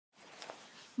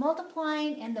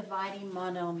Multiplying and dividing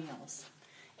monomials.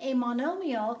 A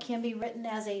monomial can be written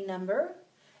as a number,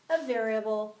 a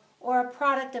variable, or a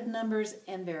product of numbers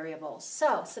and variables.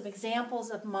 So, some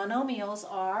examples of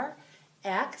monomials are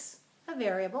x, a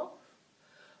variable,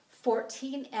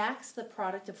 14x, the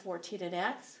product of 14 and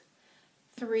x,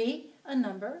 3, a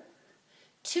number,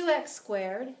 2x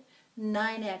squared,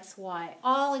 9xy,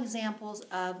 all examples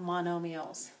of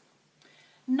monomials.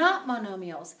 Not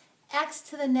monomials, x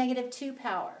to the negative 2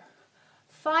 power,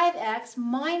 5x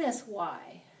minus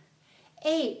y,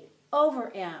 8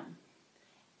 over m,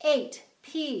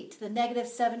 8p to the negative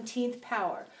 17th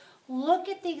power. Look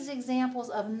at these examples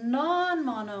of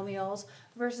non-monomials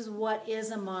versus what is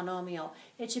a monomial.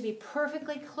 It should be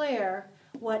perfectly clear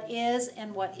what is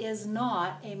and what is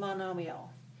not a monomial.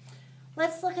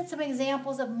 Let's look at some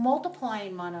examples of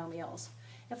multiplying monomials.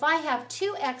 If I have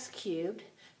 2x cubed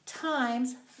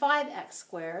times 5x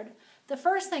squared, the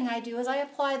first thing I do is I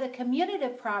apply the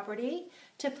commutative property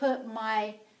to put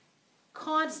my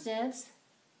constants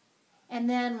and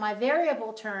then my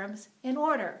variable terms in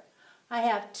order. I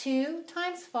have 2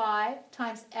 times 5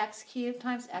 times x cubed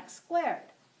times x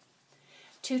squared.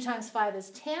 2 times 5 is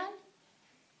 10.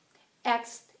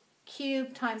 X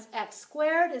cubed times x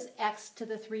squared is x to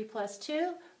the 3 plus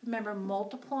 2. Remember,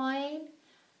 multiplying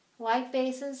like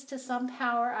bases to some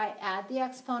power, I add the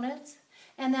exponents,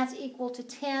 and that's equal to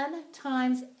 10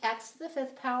 times x to the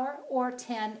 5th power, or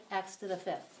 10x to the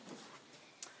 5th.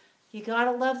 You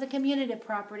gotta love the commutative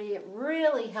property. It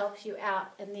really helps you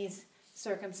out in these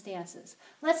circumstances.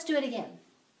 Let's do it again.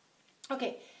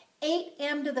 Okay,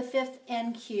 8m to the 5th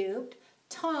n cubed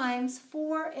times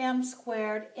 4m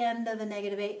squared n to the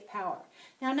negative 8th power.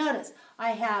 Now notice,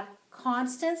 I have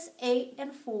constants 8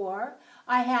 and 4.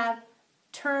 I have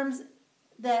terms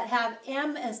that have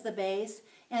m as the base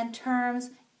and terms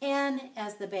n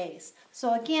as the base.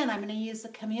 So again, I'm going to use the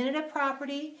commutative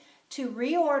property to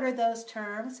reorder those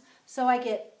terms. So I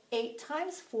get 8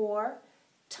 times 4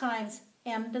 times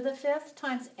m to the 5th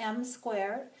times m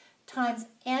squared times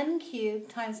n cubed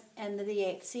times n to the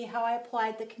 8th. See how I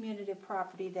applied the commutative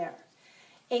property there.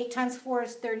 8 times 4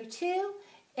 is 32.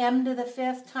 M to the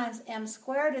 5th times m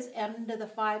squared is m to the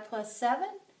 5 plus 7.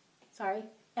 Sorry,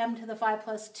 m to the 5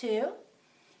 plus 2.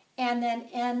 And then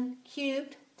n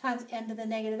cubed times n to the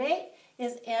negative 8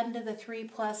 is n to the 3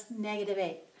 plus negative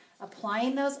 8.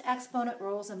 Applying those exponent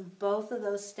rules in both of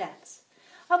those steps.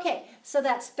 Okay, so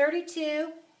that's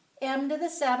 32 m to the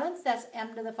 7th, that's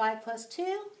m to the 5 plus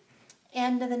 2.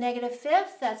 N to the negative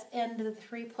 5th, that's n to the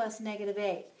 3 plus negative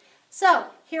 8. So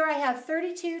here I have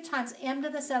 32 times m to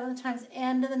the 7th times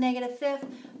n to the negative 5th,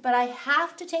 but I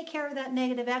have to take care of that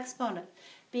negative exponent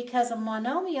because a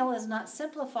monomial is not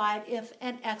simplified if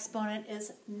an exponent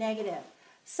is negative.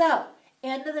 So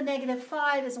n to the negative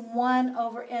 5 is 1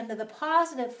 over n to the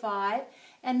positive 5,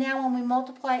 and now when we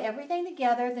multiply everything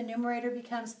together, the numerator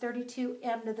becomes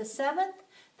 32m to the 7th,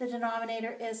 the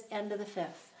denominator is n to the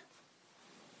 5th.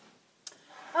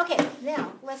 Okay,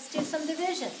 now let's do some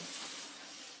division.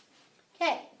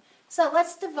 Okay, so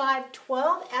let's divide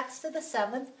 12x to the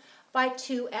 7th by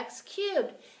 2x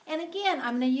cubed. And again,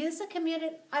 I'm not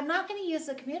going to use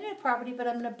the commutative property, but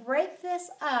I'm going to break this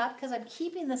up, because I'm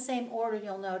keeping the same order,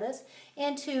 you'll notice,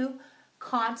 into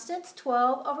constants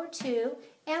 12 over 2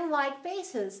 and like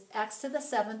bases, x to the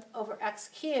 7th over x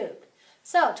cubed.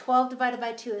 So 12 divided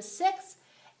by 2 is 6.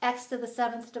 X to the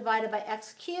 7th divided by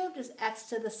x cubed is x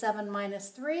to the 7 minus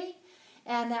 3,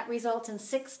 and that results in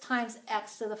 6 times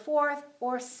x to the 4th,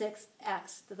 or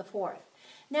 6x to the 4th.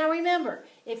 Now remember,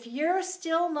 if you're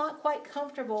still not quite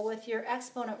comfortable with your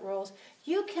exponent rules,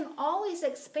 you can always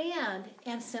expand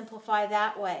and simplify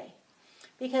that way.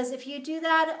 Because if you do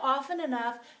that often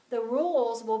enough, the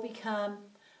rules will become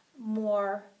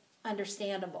more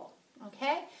understandable.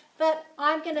 Okay? But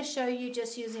I'm going to show you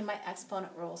just using my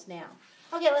exponent rules now.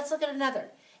 Okay, let's look at another.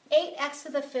 8x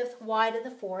to the 5th y to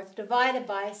the 4th divided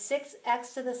by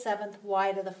 6x to the 7th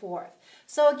y to the 4th.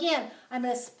 So again, I'm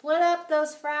going to split up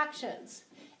those fractions.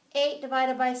 8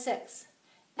 divided by 6.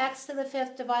 X to the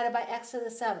 5th divided by x to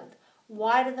the 7th.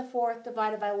 Y to the 4th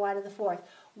divided by y to the 4th.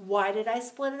 Why did I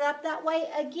split it up that way?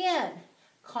 Again,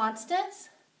 constants,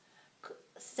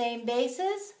 same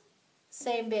bases,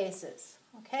 same bases.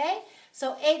 Okay?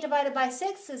 So 8 divided by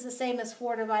 6 is the same as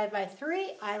 4 divided by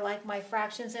 3. I like my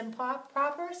fractions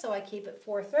improper, so I keep it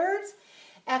 4/3.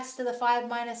 X to the 5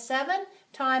 minus 7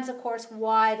 times, of course,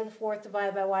 y to the 4th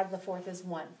divided by y to the 4th is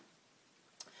 1.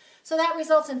 So that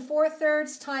results in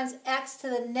 4/3 times x to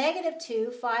the negative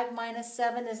 2. 5 minus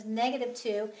 7 is negative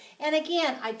 2. And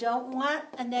again, I don't want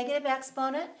a negative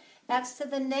exponent. X to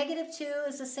the negative 2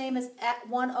 is the same as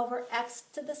 1 over x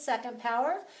to the second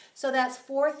power. So that's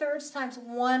 4/3 times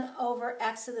 1 over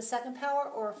x to the second power,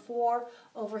 or 4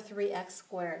 over 3x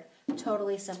squared.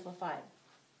 Totally simplified.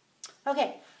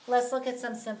 Okay, let's look at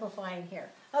some simplifying here.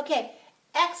 Okay,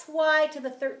 xy to the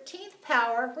 13th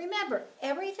power. Remember,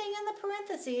 everything in the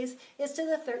parentheses is to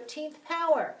the 13th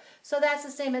power. So that's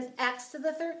the same as x to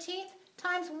the 13th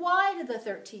times y to the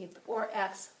 13th, or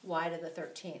xy to the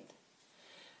 13th.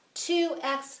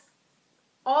 2x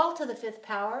all to the 5th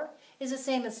power is the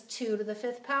same as 2 to the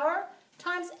 5th power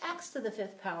times x to the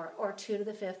 5th power, or 2 to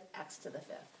the 5th, x to the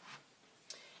 5th.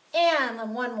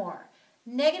 And one more.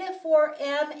 Negative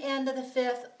 4mn to the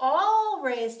 5th, all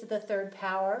raised to the 3rd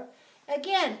power,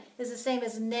 again, is the same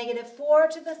as negative 4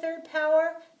 to the 3rd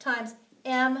power times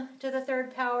m to the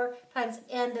 3rd power times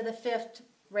n to the 5th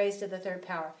raised to the 3rd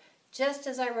power, just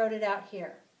as I wrote it out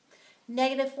here.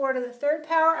 Negative 4 to the 3rd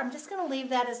power, I'm just going to leave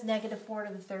that as negative 4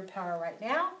 to the 3rd power right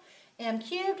now. M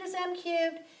cubed is m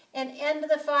cubed, and n to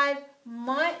the 5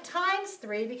 times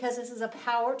 3, because this is a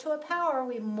power to a power,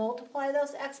 we multiply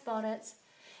those exponents,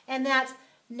 and that's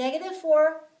negative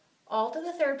 4 all to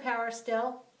the 3rd power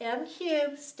still, m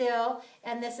cubed still,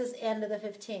 and this is n to the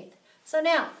 15th. So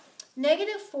now,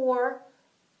 negative 4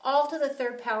 all to the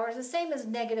 3rd power is the same as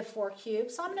negative 4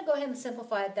 cubed, so I'm going to go ahead and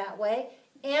simplify it that way.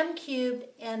 M cubed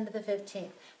n to the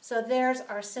 15th. So there's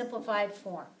our simplified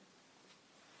form.